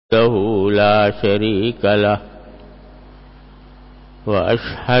له لا شريك له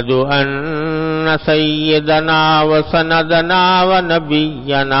وأشهد أن سيدنا وسندنا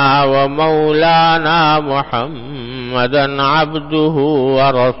ونبينا ومولانا محمدا عبده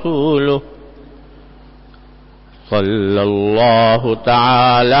ورسوله صلى الله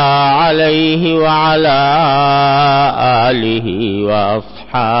تعالى عليه وعلى آله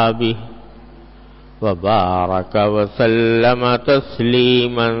وأصحابه وبارك وسلم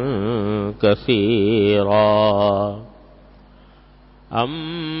تسليما كثيرا.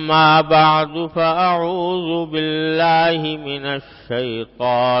 أما بعد فأعوذ بالله من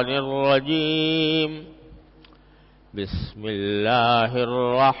الشيطان الرجيم. بسم الله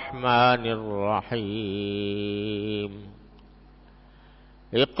الرحمن الرحيم.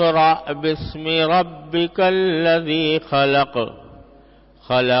 اقرأ باسم ربك الذي خلق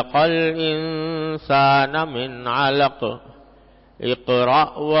خلق الإنسان من علق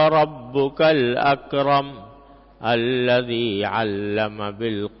اقرأ وربك الأكرم الذي علم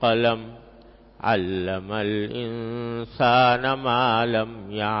بالقلم علم الإنسان ما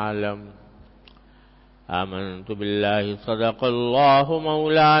لم يعلم. آمنت بالله صدق الله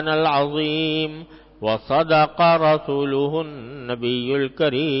مولانا العظيم وصدق رسوله النبي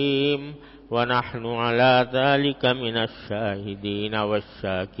الكريم ونحن على ذلك من الشاهدين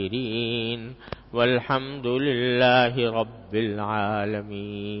والشاكرين والحمد لله رب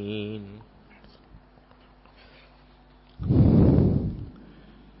العالمين.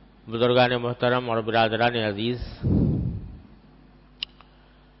 بزرگان محترم اور برادران عزیز،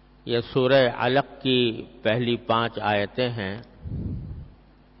 یہ سورہ علق کی پہلی 5 آیتیں ہیں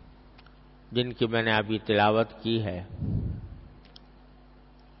جن کی میں نے ابھی تلاوت کی ہے،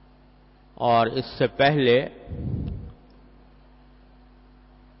 اور اس سے پہلے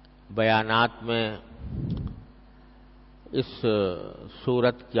بیانات میں اس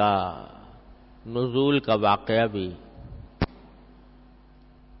سورت کا نزول کا واقعہ بھی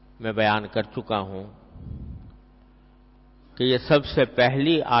میں بیان کر چکا ہوں کہ یہ سب سے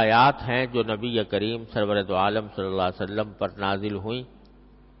پہلی آیات ہیں جو نبی کریم سرور دو عالم صلی اللہ علیہ وسلم پر نازل ہوئیں،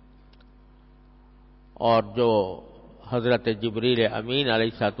 اور جو حضرت جبریل امین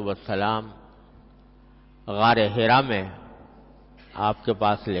علیہ السلام غار حرا میں آپ کے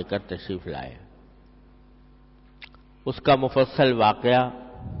پاس لے کر تشریف لائے. اس کا مفصل واقعہ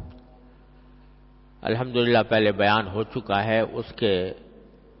الحمدللہ پہلے بیان ہو چکا ہے، اس کے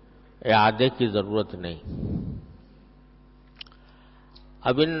اعادے کی ضرورت نہیں.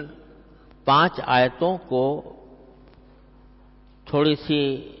 اب ان 5 آیتوں کو تھوڑی سی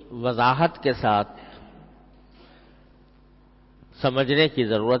وضاحت کے ساتھ سمجھنے کی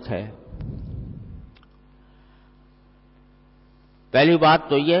ضرورت ہے. پہلی بات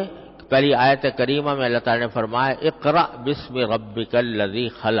تو یہ کہ پہلی آیت کریمہ میں اللہ تعالی نے فرمایا اقرأ باسم ربک الذی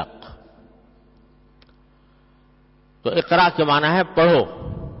خلق. تو اقرأ کے معنی ہے پڑھو،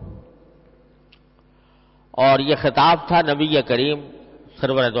 اور یہ خطاب تھا نبی کریم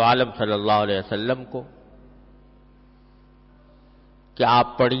سرور دو عالم صلی اللہ علیہ وسلم کو کہ آپ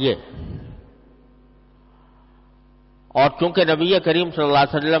پڑھیے. اور چونکہ نبی کریم صلی اللہ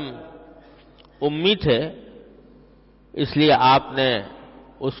علیہ وسلم امی تھے، اس لیے آپ نے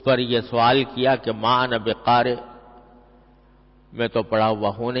اس پر یہ سوال کیا کہ ما انا بقارئ، میں تو پڑھا ہوا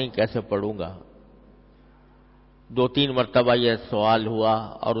ہوں نہیں، کیسے پڑھوں گا. 2-3 مرتبہ یہ سوال ہوا،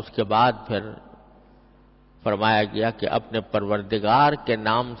 اور اس کے بعد پھر فرمایا گیا کہ اپنے پروردگار کے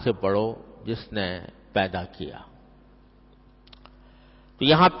نام سے پڑھو جس نے پیدا کیا. تو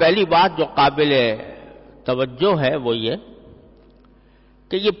یہاں پہلی بات جو قابل توجہ ہے وہ یہ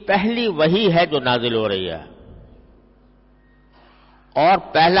کہ یہ پہلی وحی ہے جو نازل ہو رہی ہے، اور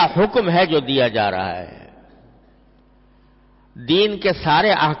پہلا حکم ہے جو دیا جا رہا ہے. دین کے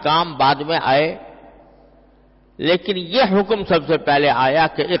سارے احکام بعد میں آئے، لیکن یہ حکم سب سے پہلے آیا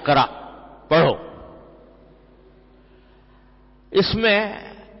کہ اقرأ، پڑھو. اس میں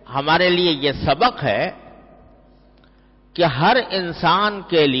ہمارے لیے یہ سبق ہے کہ ہر انسان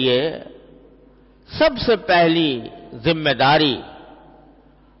کے لیے سب سے پہلی ذمہ داری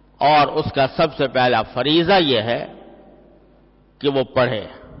اور اس کا سب سے پہلا فریضہ یہ ہے کہ وہ پڑھے،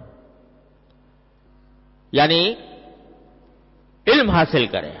 یعنی علم حاصل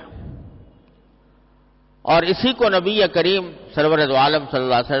کرے. اور اسی کو نبی کریم سرور دو عالم صلی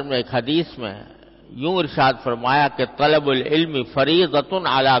اللہ علیہ وسلم نے ایک حدیث میں یوں ارشاد فرمایا کہ طلب العلم فریضۃ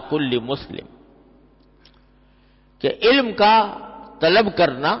علی کل مسلم، کہ علم کا طلب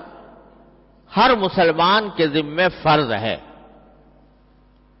کرنا ہر مسلمان کے ذمے فرض ہے.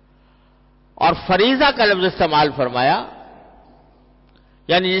 اور فریضہ کا لفظ استعمال فرمایا،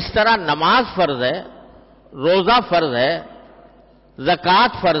 یعنی جس طرح نماز فرض ہے، روزہ فرض ہے،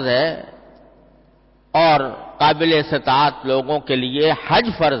 زکوٰۃ فرض ہے اور قابل استطاعت لوگوں کے لیے حج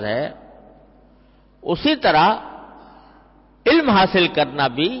فرض ہے، اسی طرح علم حاصل کرنا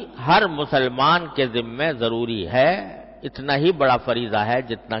بھی ہر مسلمان کے ذمہ ضروری ہے، اتنا ہی بڑا فریضہ ہے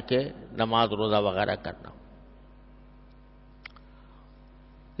جتنا کہ نماز روزہ وغیرہ کرنا۔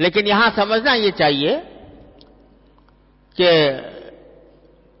 لیکن یہاں سمجھنا یہ چاہیے کہ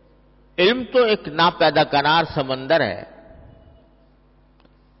علم تو ایک ناپیدا کنار سمندر ہے،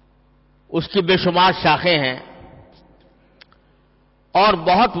 اس کی بے شمار شاخیں ہیں اور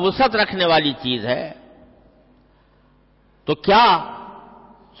بہت وسعت رکھنے والی چیز ہے۔ تو کیا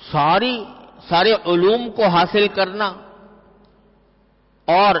سارے علوم کو حاصل کرنا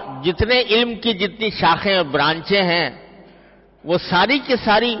اور جتنے علم کی جتنی شاخیں اور برانچیں ہیں وہ ساری کی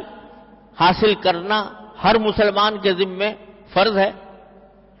ساری حاصل کرنا ہر مسلمان کے ذمے فرض ہے؟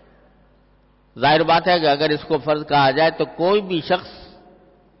 ظاہر بات ہے کہ اگر اس کو فرض کہا جائے تو کوئی بھی شخص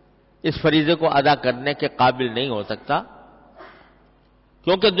اس فریضے کو ادا کرنے کے قابل نہیں ہو سکتا،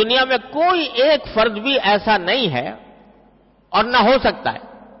 کیونکہ دنیا میں کوئی ایک فرد بھی ایسا نہیں ہے اور نہ ہو سکتا ہے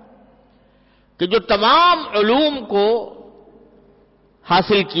کہ جو تمام علوم کو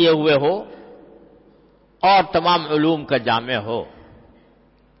حاصل کیے ہوئے ہو اور تمام علوم کا جامع ہو۔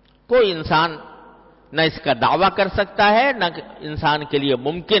 کوئی انسان نہ اس کا دعویٰ کر سکتا ہے، نہ انسان کے لیے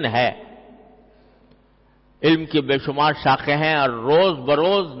ممکن ہے۔ علم کی بے شمار شاخیں ہیں اور روز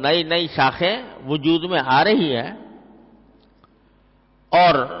بروز نئی نئی شاخیں وجود میں آ رہی ہیں،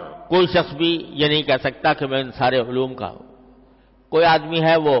 اور کوئی شخص بھی یہ نہیں کہہ سکتا کہ میں ان سارے علوم کا ہوں۔ کوئی آدمی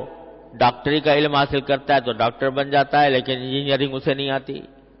ہے وہ ڈاکٹری کا علم حاصل کرتا ہے تو ڈاکٹر بن جاتا ہے، لیکن انجینئرنگ اسے نہیں آتی۔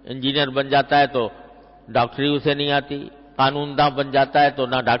 انجینئر بن جاتا ہے تو ڈاکٹری اسے نہیں آتی۔ قانون داں بن جاتا ہے تو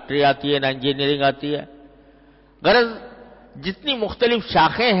نہ ڈاکٹری آتی ہے نہ انجینئرنگ آتی ہے۔ غرض جتنی مختلف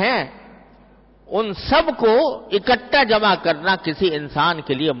شاخیں ہیں ان سب کو اکٹھا جمع کرنا کسی انسان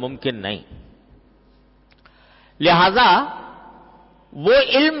کے لیے ممکن نہیں۔ لہذا وہ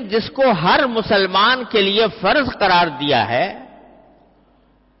علم جس کو ہر مسلمان کے لیے فرض قرار دیا ہے،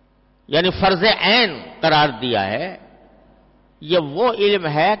 یعنی فرض عین قرار دیا ہے، یہ وہ علم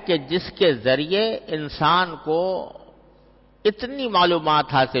ہے کہ جس کے ذریعے انسان کو اتنی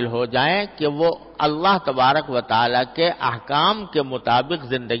معلومات حاصل ہو جائیں کہ وہ اللہ تبارک و تعالی کے احکام کے مطابق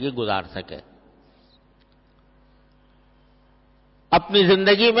زندگی گزار سکے۔ اپنی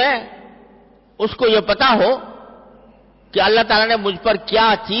زندگی میں اس کو یہ پتا ہو کہ اللہ تعالیٰ نے مجھ پر کیا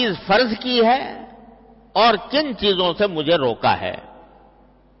چیز فرض کی ہے اور کن چیزوں سے مجھے روکا ہے،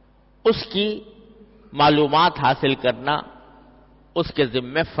 اس کی معلومات حاصل کرنا اس کے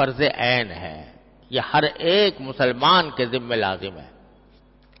ذمہ فرض عین ہے۔ یہ ہر ایک مسلمان کے ذمہ لازم ہے۔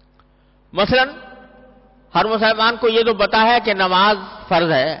 مثلا ہر مسلمان کو یہ تو پتا ہے کہ نماز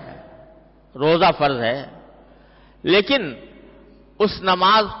فرض ہے، روزہ فرض ہے، لیکن اس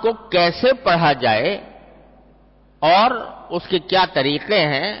نماز کو کیسے پڑھا جائے اور اس کے کیا طریقے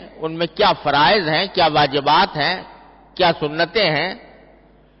ہیں، ان میں کیا فرائض ہیں، کیا واجبات ہیں، کیا سنتیں ہیں،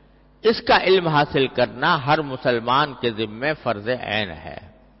 اس کا علم حاصل کرنا ہر مسلمان کے ذمہ فرض عین ہے۔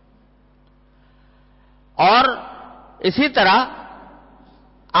 اور اسی طرح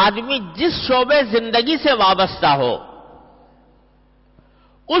آدمی جس شعبے زندگی سے وابستہ ہو،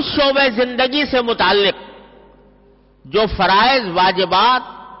 اس شعبے زندگی سے متعلق جو فرائض، واجبات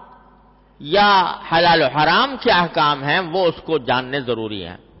یا حلال و حرام کے احکام ہیں وہ اس کو جاننے ضروری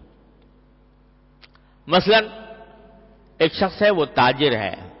ہیں۔ مثلا ایک شخص ہے وہ تاجر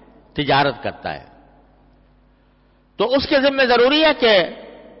ہے، تجارت کرتا ہے، تو اس کے ذمہ ضروری ہے کہ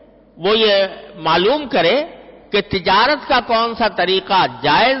وہ یہ معلوم کرے کہ تجارت کا کون سا طریقہ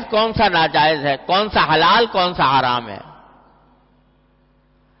جائز، کون سا ناجائز ہے، کون سا حلال، کون سا حرام ہے۔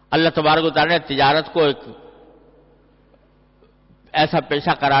 اللہ تبارک و تعالیٰ نے تجارت کو ایک ایسا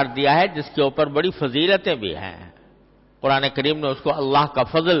پیشہ قرار دیا ہے جس کے اوپر بڑی فضیلتیں بھی ہیں۔ قرآن کریم نے اس کو اللہ کا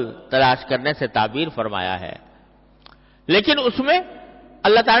فضل تلاش کرنے سے تعبیر فرمایا ہے، لیکن اس میں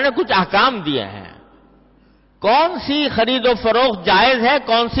اللہ تعالیٰ نے کچھ احکام دیے ہیں، کون سی خرید و فروخت جائز ہے،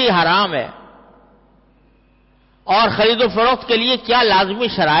 کون سی حرام ہے، اور خرید و فروخت کے لیے کیا لازمی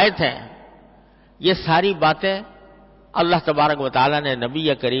شرائط ہیں۔ یہ ساری باتیں اللہ تبارک و تعالیٰ نے نبی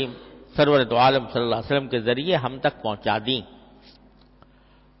کریم سرور دو عالم صلی اللہ علیہ وسلم کے ذریعے ہم تک پہنچا دیں۔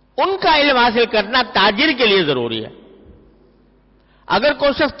 ان کا علم حاصل کرنا تاجر کے لیے ضروری ہے۔ اگر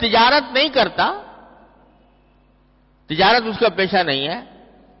کوئی شخص تجارت نہیں کرتا، تجارت اس کا پیشہ نہیں ہے،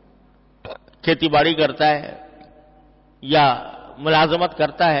 کھیتی باڑی کرتا ہے یا ملازمت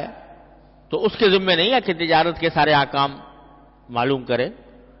کرتا ہے، تو اس کے ذمہ نہیں ہے کہ تجارت کے سارے احکام معلوم کرے۔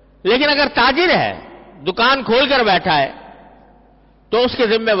 لیکن اگر تاجر ہے، دکان کھول کر بیٹھا ہے، تو اس کے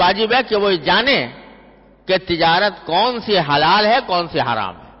ذمہ واجب ہے کہ وہ جانے کہ کہ تجارت کون سی حلال ہے کون سی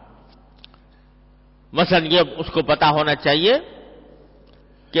حرام ہے۔ مثلا یہ اس کو پتا ہونا چاہیے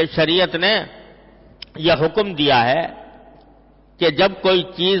کہ شریعت نے یہ حکم دیا ہے کہ جب کوئی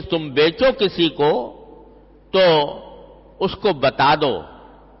چیز تم بیچو کسی کو تو اس کو بتا دو،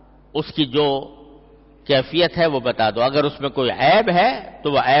 اس کی جو کیفیت ہے وہ بتا دو، اگر اس میں کوئی عیب ہے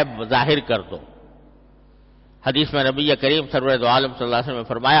تو وہ عیب ظاہر کر دو۔ حدیث میں نبی کریم سرور دو عالم صلی اللہ علیہ وسلم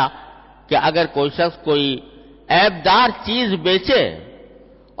نے فرمایا کہ اگر کوئی شخص کوئی عیبدار چیز بیچے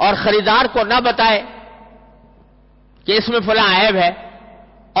اور خریدار کو نہ بتائے کہ اس میں فلاں عیب ہے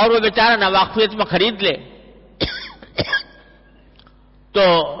اور وہ بیچارہ ناواقفیت میں خرید لے تو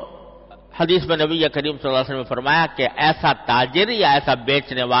حدیث میں نبی کریم صلی اللہ علیہ وسلم نے فرمایا کہ ایسا تاجر یا ایسا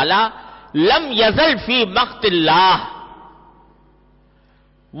بیچنے والا لم یزل فی مقت اللہ،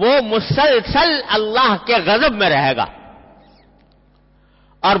 وہ مسلسل اللہ کے غضب میں رہے گا۔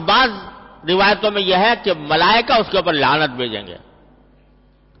 اور بعض روایتوں میں یہ ہے کہ ملائکہ اس کے اوپر لعنت بھیجیں گے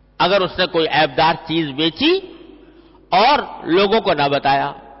اگر اس نے کوئی عیبدار چیز بیچی اور لوگوں کو نہ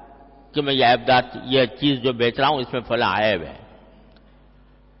بتایا کہ میں یہ چیز جو بیچ رہا ہوں اس میں فلاں عیب ہے۔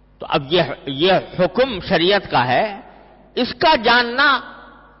 تو اب یہ حکم شریعت کا ہے، اس کا جاننا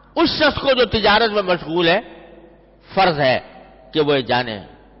اس شخص کو جو تجارت میں مشغول ہے فرض ہے کہ وہ یہ جانے۔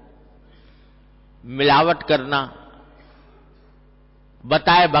 ملاوٹ کرنا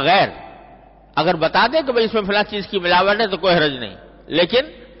بتائے بغیر، اگر بتا دے کہ بھئی اس میں فلاں چیز کی ملاوٹ ہے تو کوئی حرج نہیں، لیکن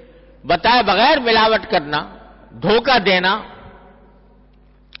بتائے بغیر ملاوٹ کرنا، دھوکہ دینا،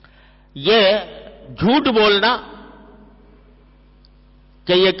 یہ جھوٹ بولنا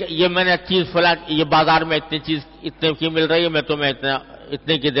کہ یہ میں نے چیز فلاں یہ بازار میں اتنے کی مل رہی ہے میں تمہیں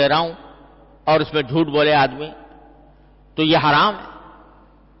اتنے کی دے رہا ہوں اور اس میں جھوٹ بولے آدمی تو یہ حرام ہے،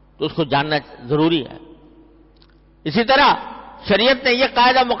 تو اس کو جاننا ضروری ہے۔ اسی طرح شریعت نے یہ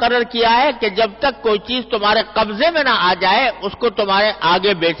قاعدہ مقرر کیا ہے کہ جب تک کوئی چیز تمہارے قبضے میں نہ آ جائے اس کو تمہارے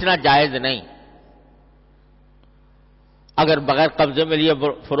آگے بیچنا جائز نہیں۔ اگر بغیر قبضے میں لیے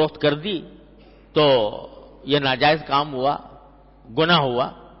فروخت کر دی تو یہ ناجائز کام ہوا، گناہ ہوا۔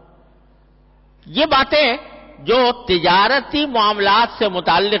 یہ باتیں جو تجارتی معاملات سے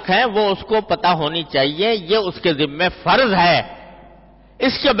متعلق ہیں وہ اس کو پتہ ہونی چاہیے، یہ اس کے ذمہ فرض ہے،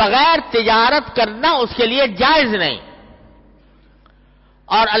 اس کے بغیر تجارت کرنا اس کے لیے جائز نہیں۔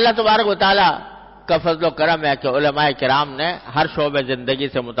 اور اللہ تبارک و تعالی کا فضل و کرم ہے کہ علماء کرام نے ہر شعبہ زندگی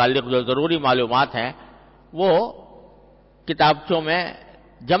سے متعلق جو ضروری معلومات ہیں وہ کتابچوں میں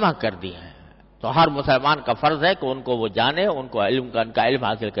جمع کر دی ہیں، تو ہر مسلمان کا فرض ہے کہ ان کو وہ جانے، ان کو ان کا علم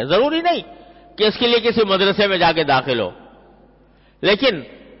حاصل کرے۔ ضروری نہیں کہ اس کے لیے کسی مدرسے میں جا کے داخل ہو، لیکن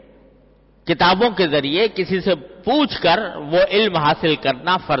کتابوں کے ذریعے کسی سے پوچھ کر وہ علم حاصل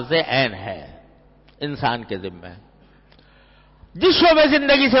کرنا فرض عین ہے انسان کے ذمہ۔ جس شعبے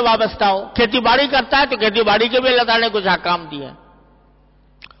زندگی سے وابستہ ہو، کھیتی باڑی کرتا ہے تو کھیتی باڑی کے بھی اللہ تعالیٰ نے کچھ احکام دیے ہیں،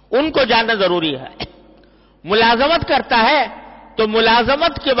 ان کو جاننا ضروری ہے۔ ملازمت کرتا ہے تو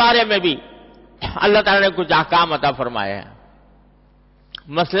ملازمت کے بارے میں بھی اللہ تعالیٰ نے کچھ احکام عطا فرمائے ہیں۔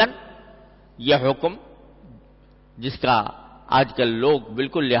 مثلا یہ حکم جس کا آج کل لوگ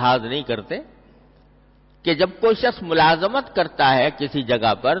بالکل لحاظ نہیں کرتے کہ جب کوئی شخص ملازمت کرتا ہے کسی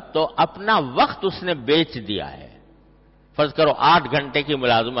جگہ پر تو اپنا وقت اس نے بیچ دیا ہے۔ فرض کرو 8 گھنٹے کی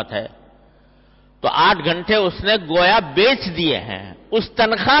ملازمت ہے تو 8 گھنٹے اس نے گویا بیچ دیے ہیں اس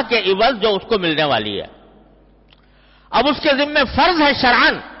تنخواہ کے عوض جو اس کو ملنے والی ہے۔ اب اس کے ذمہ فرض ہے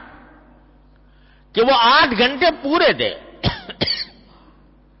شرعاً کہ وہ 8 گھنٹے پورے دے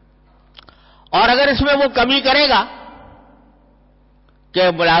اور اگر اس میں وہ کمی کرے گا کہ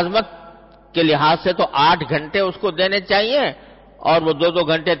ملازمت کے لحاظ سے تو 8 گھنٹے اس کو دینے چاہیے اور وہ 2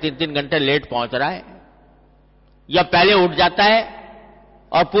 گھنٹے 3 گھنٹے لیٹ پہنچ رہا ہے یا پہلے اٹھ جاتا ہے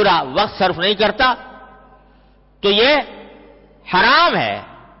اور پورا وقت صرف نہیں کرتا تو یہ حرام ہے۔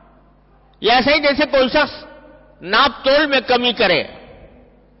 یہ ایسے ہی جیسے کوئی شخص ناپ تول میں کمی کرے،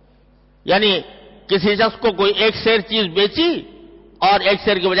 یعنی کسی شخص کو کوئی 1 سیر چیز بیچی اور 1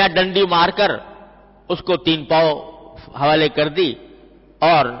 سیر کے بجائے ڈنڈی مار کر اس کو 3 پاؤ حوالے کر دی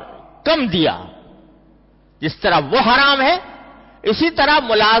اور کم دیا، جس طرح وہ حرام ہے اسی طرح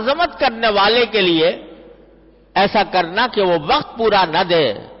ملازمت کرنے والے کے لیے ایسا کرنا کہ وہ وقت پورا نہ دے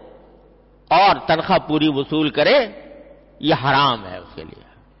اور تنخواہ پوری وصول کرے یہ حرام ہے اس کے لیے۔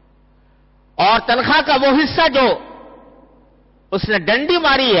 اور تنخواہ کا وہ حصہ جو اس نے ڈنڈی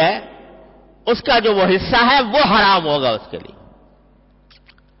ماری ہے اس کا جو وہ حصہ ہے وہ حرام ہوگا اس کے لیے۔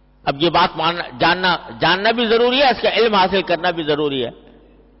 اب یہ بات جاننا بھی ضروری ہے، اس کا علم حاصل کرنا بھی ضروری ہے۔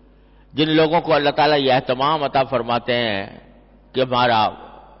 جن لوگوں کو اللہ تعالیٰ یہ اہتمام عطا فرماتے ہیں کہ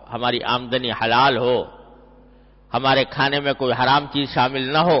ہماری آمدنی حلال ہو، ہمارے کھانے میں کوئی حرام چیز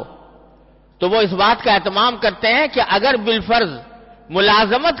شامل نہ ہو، تو وہ اس بات کا اہتمام کرتے ہیں کہ اگر بالفرض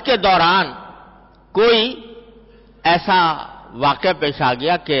ملازمت کے دوران کوئی ایسا واقعہ پیش آ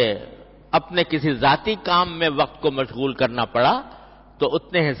گیا کہ اپنے کسی ذاتی کام میں وقت کو مشغول کرنا پڑا تو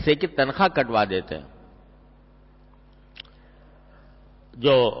اتنے حصے کی تنخواہ کٹوا دیتے ہیں.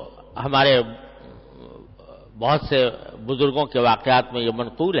 جو ہمارے بہت سے بزرگوں کے واقعات میں یہ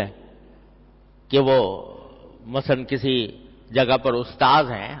منقول ہے کہ وہ مثلا کسی جگہ پر استاد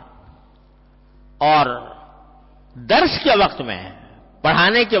ہیں اور درس کے وقت میں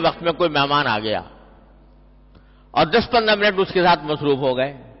پڑھانے کے وقت میں کوئی مہمان آ گیا اور 10-15 منٹ اس کے ساتھ مصروف ہو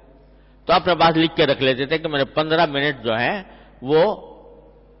گئے تو اپنے پاس لکھ کے رکھ لیتے تھے کہ میں نے 15 منٹ جو ہیں وہ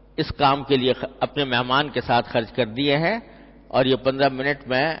اس کام کے لیے اپنے مہمان کے ساتھ خرچ کر دیے ہیں اور یہ 15 منٹ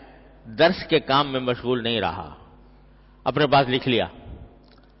میں درس کے کام میں مشغول نہیں رہا. اپنے پاس لکھ لیا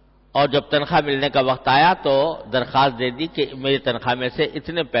اور جب تنخواہ ملنے کا وقت آیا تو درخواست دے دی کہ میری تنخواہ میں سے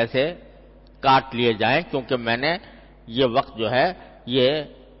اتنے پیسے کاٹ لیے جائیں کیونکہ میں نے یہ وقت جو ہے یہ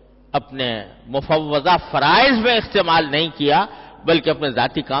اپنے مفوضہ فرائض میں استعمال نہیں کیا بلکہ اپنے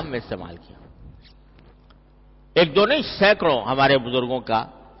ذاتی کام میں استعمال کیا. ایک دو نہیں سینکڑوں ہمارے بزرگوں کا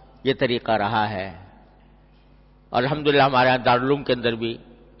یہ طریقہ رہا ہے اور الحمدللہ ہمارے یہاں دارالعلوم کے اندر بھی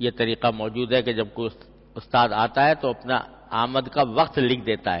یہ طریقہ موجود ہے کہ جب کوئی استاد آتا ہے تو اپنا آمد کا وقت لکھ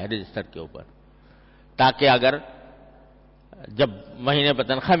دیتا ہے رجسٹر کے اوپر تاکہ اگر جب مہینے پر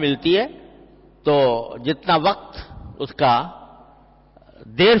تنخواہ ملتی ہے تو جتنا وقت اس کا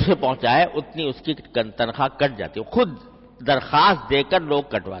دیر سے پہنچا ہے اتنی اس کی تنخواہ کٹ جاتی ہے. خود درخواست دے کر لوگ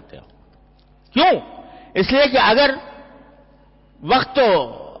کٹواتے ہیں. کیوں؟ اس لیے کہ اگر وقت تو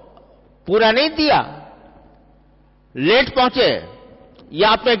پورا نہیں دیا، لیٹ پہنچے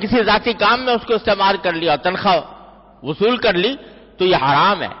یا اپنے کسی ذاتی کام میں اس کو استعمال کر لیا اور تنخواہ وصول کر لی تو یہ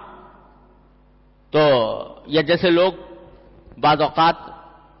حرام ہے. تو یہ جیسے لوگ بعض اوقات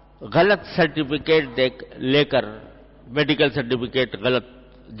غلط سرٹیفکیٹ لے کر میڈیکل سرٹیفکیٹ غلط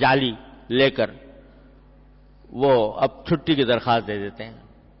جعلی لے کر وہ اب چھٹی کی درخواست دے دیتے ہیں.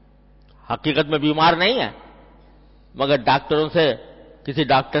 حقیقت میں بیمار نہیں ہے مگر ڈاکٹروں سے کسی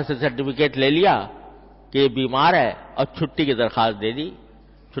ڈاکٹر سے سرٹیفکیٹ لے لیا کہ یہ بیمار ہے اور چھٹی کی درخواست دے دی،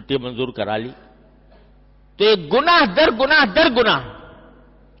 چھٹی منظور کرا لی. تو یہ گناہ در گناہ در گناہ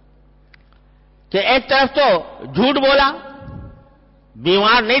کہ ایک طرف تو جھوٹ بولا،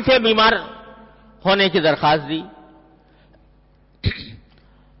 بیمار نہیں تھے، بیمار ہونے کی درخواست دی،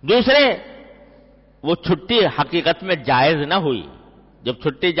 دوسرے وہ چھٹی حقیقت میں جائز نہ ہوئی. جب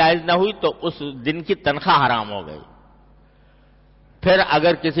چھٹی جائز نہ ہوئی تو اس دن کی تنخواہ حرام ہو گئی. پھر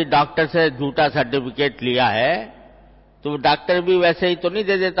اگر کسی ڈاکٹر سے جھوٹا سرٹیفکیٹ لیا ہے تو ڈاکٹر بھی ویسے ہی تو نہیں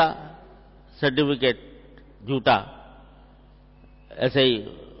دے دیتا سرٹیفکیٹ جھوٹا، ایسے ہی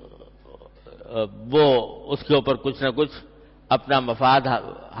وہ اس کے اوپر کچھ نہ کچھ اپنا مفاد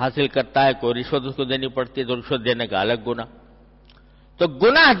حاصل کرتا ہے، کوئی رشوت اس کو دینی پڑتی ہے تو رشوت دینے کا الگ گناہ. تو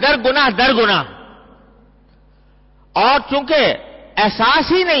گناہ در گناہ در گناہ. اور چونکہ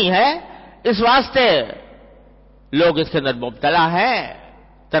احساس ہی نہیں ہے اس واسطے لوگ اس کے اندر مبتلا ہیں،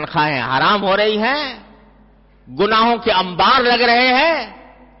 تنخواہیں حرام ہو رہی ہیں، گناہوں کے انبار لگ رہے ہیں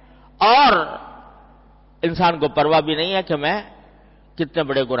اور انسان کو پرواہ بھی نہیں ہے کہ میں کتنے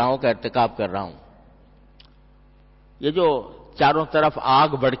بڑے گناہوں کا ارتکاب کر رہا ہوں. یہ جو چاروں طرف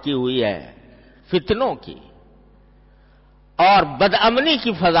آگ بھڑکی ہوئی ہے فتنوں کی اور بدامنی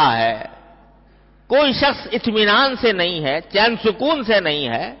کی فضا ہے، کوئی شخص اطمینان سے نہیں ہے، چین سکون سے نہیں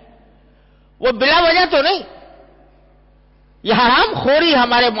ہے، وہ بلا وجہ تو نہیں. یہ حرام خوری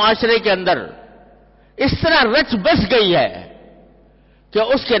ہمارے معاشرے کے اندر اس طرح رچ بس گئی ہے کہ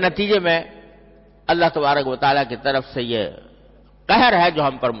اس کے نتیجے میں اللہ تبارک و تعالیٰ کی طرف سے یہ قہر ہے جو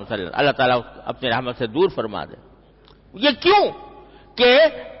ہم پر مسلط، اللہ تعالیٰ اپنی رحمت سے دور فرما دے. یہ کیوں کہ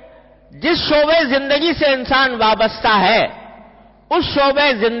جس شعبے زندگی سے انسان وابستہ ہے اس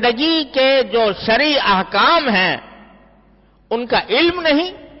شعبے زندگی کے جو شرعی احکام ہیں ان کا علم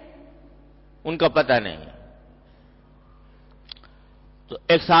نہیں، ان کا پتہ نہیں. تو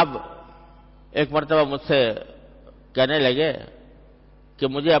ایک صاحب ایک مرتبہ مجھ سے کہنے لگے کہ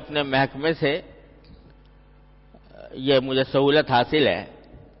مجھے اپنے محکمے سے یہ مجھے سہولت حاصل ہے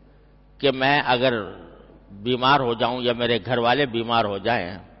کہ میں اگر بیمار ہو جاؤں یا میرے گھر والے بیمار ہو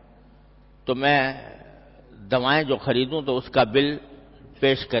جائیں تو میں دوائیں جو خریدوں تو اس کا بل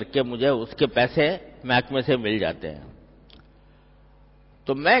پیش کر کے مجھے اس کے پیسے محکمے سے مل جاتے ہیں.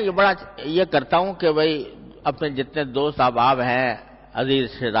 تو میں یہ کرتا ہوں کہ بھئی اپنے جتنے دوست احباب ہیں، عزیز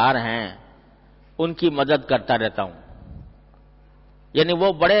رشتہ دار ہیں، ان کی مدد کرتا رہتا ہوں. یعنی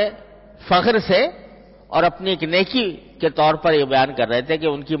وہ بڑے فخر سے اور اپنی ایک نیکی کے طور پر یہ بیان کر رہے تھے کہ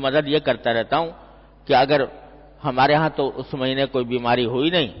ان کی مدد یہ کرتا رہتا ہوں کہ اگر ہمارے ہاں تو اس مہینے کوئی بیماری ہوئی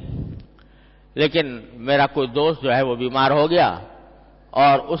نہیں لیکن میرا کوئی دوست جو ہے وہ بیمار ہو گیا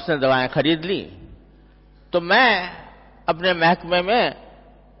اور اس نے دوائیں خرید لی، تو میں اپنے محکمے میں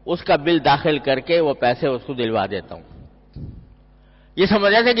اس کا بل داخل کر کے وہ پیسے اس کو دلوا دیتا ہوں۔ یہ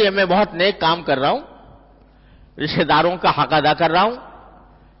سمجھ رہے تھے کہ میں بہت نیک کام کر رہا ہوں، رشتہ داروں کا حق ادا کر رہا ہوں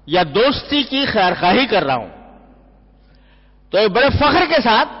یا دوستی کی خیرخواہی کر رہا ہوں۔ تو ایک بڑے فخر کے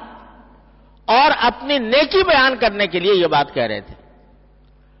ساتھ اور اپنی نیکی بیان کرنے کے لیے یہ بات کہہ رہے تھے۔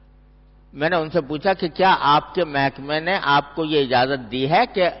 میں نے ان سے پوچھا کہ کیا آپ کے محکمے نے آپ کو یہ اجازت دی ہے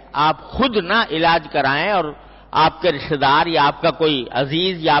کہ آپ خود نہ علاج کرائیں اور آپ کے رشتہ دار یا آپ کا کوئی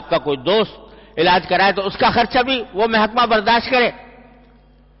عزیز یا آپ کا کوئی دوست علاج کرائے تو اس کا خرچہ بھی وہ محکمہ برداشت کرے؟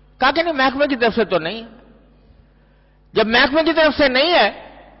 کہا کہ نہیں، محکمے کی طرف سے تو نہیں۔ جب محکمے کی طرف سے نہیں ہے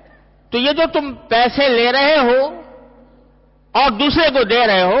تو یہ جو تم پیسے لے رہے ہو اور دوسرے کو دے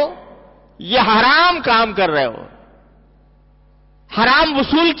رہے ہو، یہ حرام کام کر رہے ہو۔ حرام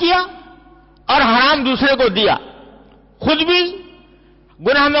وصول کیا اور حرام دوسرے کو دیا، خود بھی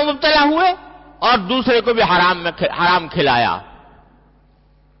گناہ میں مبتلا ہوئے اور دوسرے کو بھی حرام کھلایا۔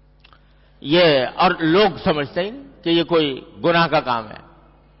 یہ اور لوگ سمجھتے ہیں کہ یہ کوئی گناہ کا کام ہے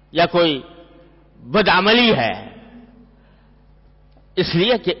یا کوئی بدعملی ہے، اس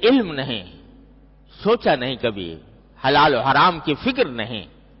لیے کہ علم نہیں، سوچا نہیں کبھی، حلال و حرام کی فکر نہیں،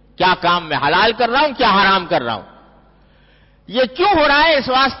 کیا کام میں حلال کر رہا ہوں کیا حرام کر رہا ہوں۔ یہ کیوں ہو رہا ہے؟ اس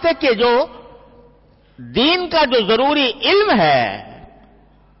واسطے کہ جو دین کا جو ضروری علم ہے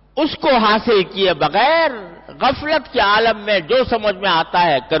اس کو حاصل کیے بغیر غفلت کے عالم میں جو سمجھ میں آتا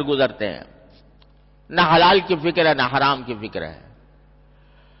ہے کر گزرتے ہیں، نہ حلال کی فکر ہے نہ حرام کی فکر ہے۔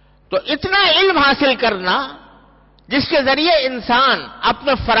 تو اتنا علم حاصل کرنا جس کے ذریعے انسان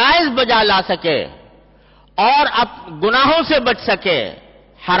اپنے فرائض بجا لا سکے اور گناہوں سے بچ سکے،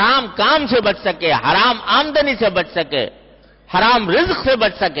 حرام کام سے بچ سکے، حرام آمدنی سے بچ سکے، حرام رزق سے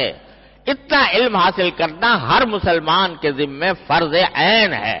بچ سکے، اتنا علم حاصل کرنا ہر مسلمان کے ذمہ فرض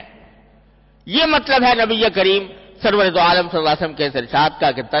عین ہے۔ یہ مطلب ہے نبی کریم سرور دو عالم صلی اللہ علیہ وسلم کے ارشاد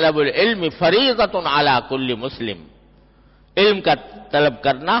کا کہ طلب العلم فریضۃ علی کل مسلم، علم کا طلب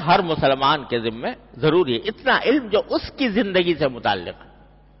کرنا ہر مسلمان کے ذمہ ضروری ہے، اتنا علم جو اس کی زندگی سے متعلق ہے۔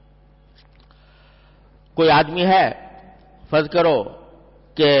 کوئی آدمی ہے، فرض کرو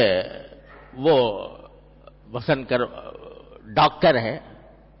کہ وہ مثلاً ڈاکٹر ہے،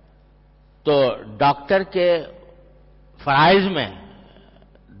 تو ڈاکٹر کے فرائض میں،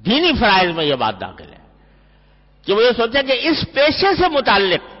 دینی فرائض میں یہ بات داخل ہے کہ وہ یہ سوچے کہ اس پیشے سے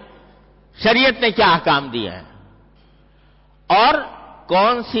متعلق شریعت نے کیا احکام دیے ہیں اور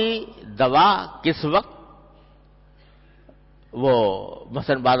کون سی دوا کس وقت، وہ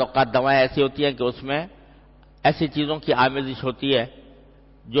مثلا بعض اوقات دوائیں ایسی ہوتی ہیں کہ اس میں ایسی چیزوں کی آمیزش ہوتی ہے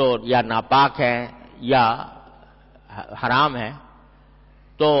جو یا ناپاک ہیں یا حرام ہیں،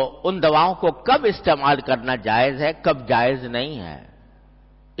 تو ان دواؤں کو کب استعمال کرنا جائز ہے کب جائز نہیں ہے،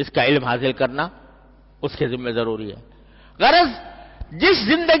 اس کا علم حاصل کرنا اس کے ذمہ ضروری ہے۔ غرض جس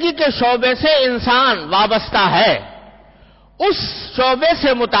زندگی کے شعبے سے انسان وابستہ ہے اس شعبے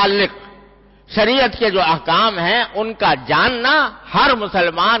سے متعلق شریعت کے جو احکام ہیں ان کا جاننا ہر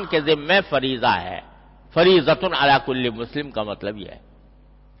مسلمان کے ذمہ فریضہ ہے۔ فریضۃ علی کل مسلم کا مطلب یہ ہے۔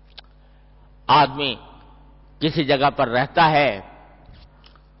 آدمی کسی جگہ پر رہتا ہے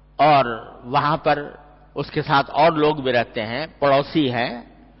اور وہاں پر اس کے ساتھ اور لوگ بھی رہتے ہیں، پڑوسی ہیں،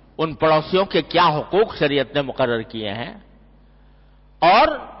 ان پڑوسیوں کے کیا حقوق شریعت نے مقرر کیے ہیں اور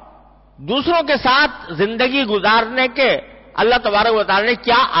دوسروں کے ساتھ زندگی گزارنے کے اللہ تبارک و تعالی نے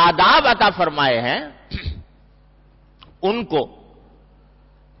کیا آداب عطا فرمائے ہیں، ان کو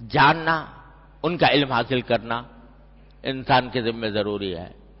جاننا، ان کا علم حاصل کرنا انسان کے ذمہ ضروری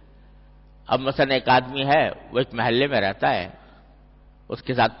ہے۔ اب مثلا ایک آدمی ہے، وہ ایک محلے میں رہتا ہے، اس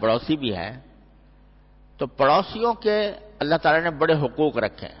کے ساتھ پڑوسی بھی ہیں، تو پڑوسیوں کے اللہ تعالی نے بڑے حقوق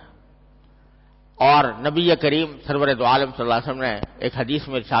رکھے ہیں، اور نبی کریم سرور دو عالم صلی اللہ علیہ وسلم نے ایک حدیث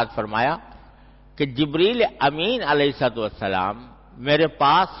میں ارشاد فرمایا کہ جبریل امین علیہ السلام میرے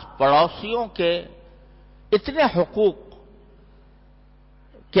پاس پڑوسیوں کے اتنے حقوق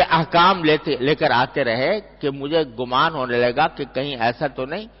کے احکام لے کر آتے رہے کہ مجھے گمان ہونے لگا کہ کہیں ایسا تو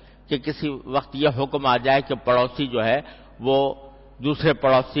نہیں کہ کسی وقت یہ حکم آ جائے کہ پڑوسی جو ہے وہ دوسرے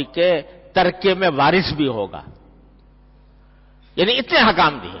پڑوسی کے ترکے میں وارث بھی ہوگا۔ یعنی اتنے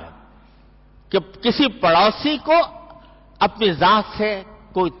حکام دیے کہ کسی پڑوسی کو اپنی ذات سے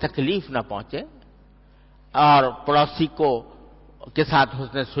کوئی تکلیف نہ پہنچے اور پڑوسی کے ساتھ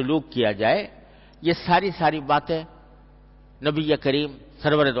حسن سلوک کیا جائے۔ یہ ساری باتیں نبی کریم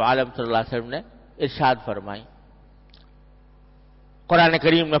سرور دو عالم صلی اللہ علیہ وسلم نے ارشاد فرمائی۔ قرآن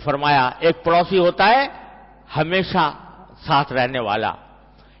کریم نے فرمایا ایک پڑوسی ہوتا ہے ہمیشہ ساتھ رہنے والا،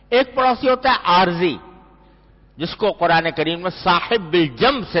 ایک پڑوسی ہوتا ہے عارضی، جس کو قرآن کریم میں صاحب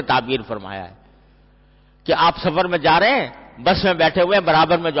بالجنب سے تعبیر فرمایا ہے کہ آپ سفر میں جا رہے ہیں، بس میں بیٹھے ہوئے ہیں،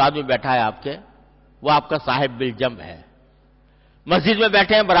 برابر میں جو آدمی بیٹھا ہے آپ کے، وہ آپ کا صاحب بالجنب ہے۔ مسجد میں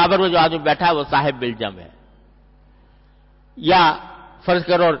بیٹھے ہیں، برابر میں جو آدمی بیٹھا ہے وہ صاحب بالجنب ہے۔ یا فرض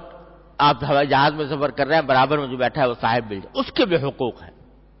کرو آپ ہوائی جہاز میں سفر کر رہے ہیں، برابر میں جو بیٹھا ہے وہ صاحب بالجنب، اس کے بھی حقوق ہیں۔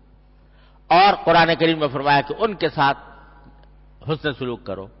 اور قرآن کریم میں فرمایا کہ ان کے ساتھ حسن سلوک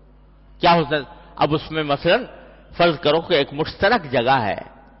کرو۔ کیا حسن؟ اب اس میں مثلا فرض کرو کہ ایک مشترک جگہ ہے،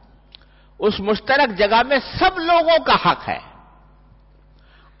 اس مشترک جگہ میں سب لوگوں کا حق ہے،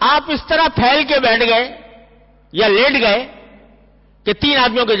 آپ اس طرح پھیل کے بیٹھ گئے یا لیٹ گئے کہ 3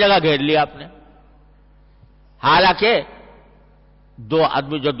 آدمیوں کی جگہ گھیر لیا آپ نے، حالانکہ 2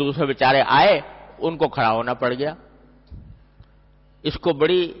 آدمی جو دوسرے بیچارے آئے ان کو کھڑا ہونا پڑ گیا۔ اس کو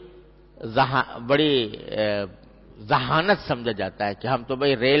بڑی ذہانت سمجھا جاتا ہے کہ ہم تو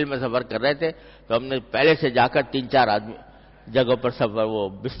بھئی ریل میں سفر کر رہے تھے تو ہم نے پہلے سے جا کر 3-4 آدمی جگہوں پر سفر وہ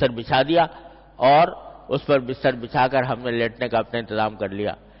بستر بچھا دیا اور اس پر بستر بچھا کر ہم نے لیٹنے کا اپنا انتظام کر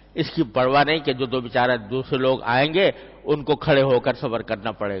لیا۔ اس کی پرواہ نہیں کہ جو 2 بیچارے دوسرے لوگ آئیں گے ان کو کھڑے ہو کر سفر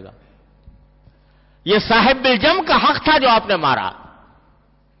کرنا پڑے گا۔ یہ صاحب بالجنب کا حق تھا جو آپ نے مارا،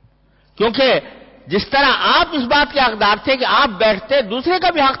 کیونکہ جس طرح آپ اس بات کے حقدار تھے کہ آپ بیٹھتے، دوسرے کا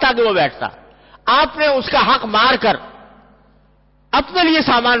بھی حق تھا کہ وہ بیٹھتا، آپ نے اس کا حق مار کر اپنے لیے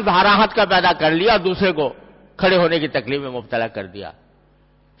سامان راحت کا پیدا کر لیا اور دوسرے کو کھڑے ہونے کی تکلیف میں مبتلا کر دیا۔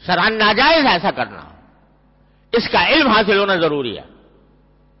 شرعاً ناجائز ایسا کرنا، اس کا علم حاصل ہونا ضروری ہے۔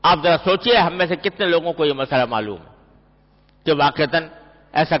 آپ ذرا سوچئے ہم میں سے کتنے لوگوں کو یہ مسئلہ معلوم ہے کہ واقعتاً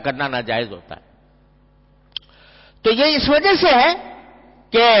ایسا کرنا ناجائز ہوتا ہے۔ تو یہ اس وجہ سے ہے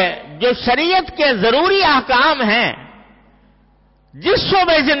کہ جو شریعت کے ضروری احکام ہیں، جس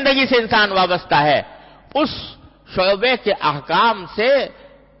شعبے زندگی سے انسان وابستہ ہے، اس شعبے کے احکام سے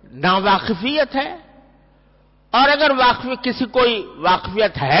ناواقفیت ہے، اور اگر کسی کوئی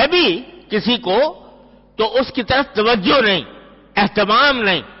واقفیت ہے بھی کسی کو تو اس کی طرف توجہ نہیں، اہتمام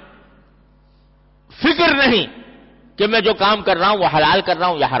نہیں، فکر نہیں کہ میں جو کام کر رہا ہوں وہ حلال کر رہا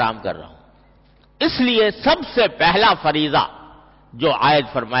ہوں یا حرام کر رہا ہوں۔ اس لیے سب سے پہلا فریضہ جو عائد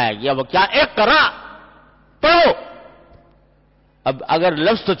فرمایا گیا وہ کیا؟ اقرا، پڑھو۔ اب اگر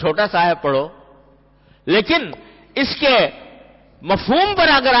لفظ تو چھوٹا سا ہے پڑھو، لیکن اس کے مفہوم پر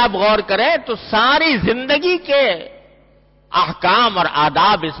اگر آپ غور کریں تو ساری زندگی کے احکام اور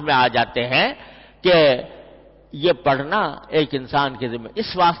آداب اس میں آ جاتے ہیں کہ یہ پڑھنا ایک انسان کے ذمہ۔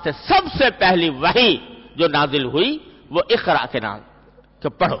 اس واسطے سب سے پہلی وحی جو نازل ہوئی وہ اقرا کے نام کہ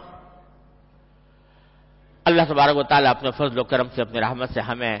پڑھو۔ اللہ تبارک و تعالیٰ اپنے فضل و کرم سے، اپنی رحمت سے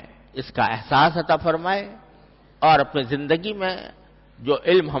ہمیں اس کا احساس عطا فرمائے، اور اپنی زندگی میں جو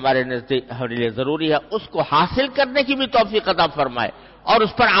علم ہمارے لیے ضروری ہے اس کو حاصل کرنے کی بھی توفیق عطا فرمائے اور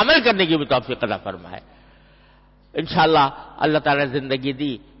اس پر عمل کرنے کی بھی توفیق عطا فرمائے۔ انشاءاللہ اللہ تعالیٰ نے زندگی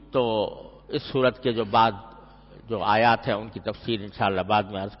دی تو اس سورت کے جو آیات ہیں ان کی تفسیر انشاءاللہ بعد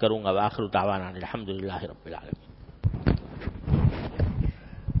میں عرض کروں گا۔ وآخر دعوانا الحمدللہ رب العالمین۔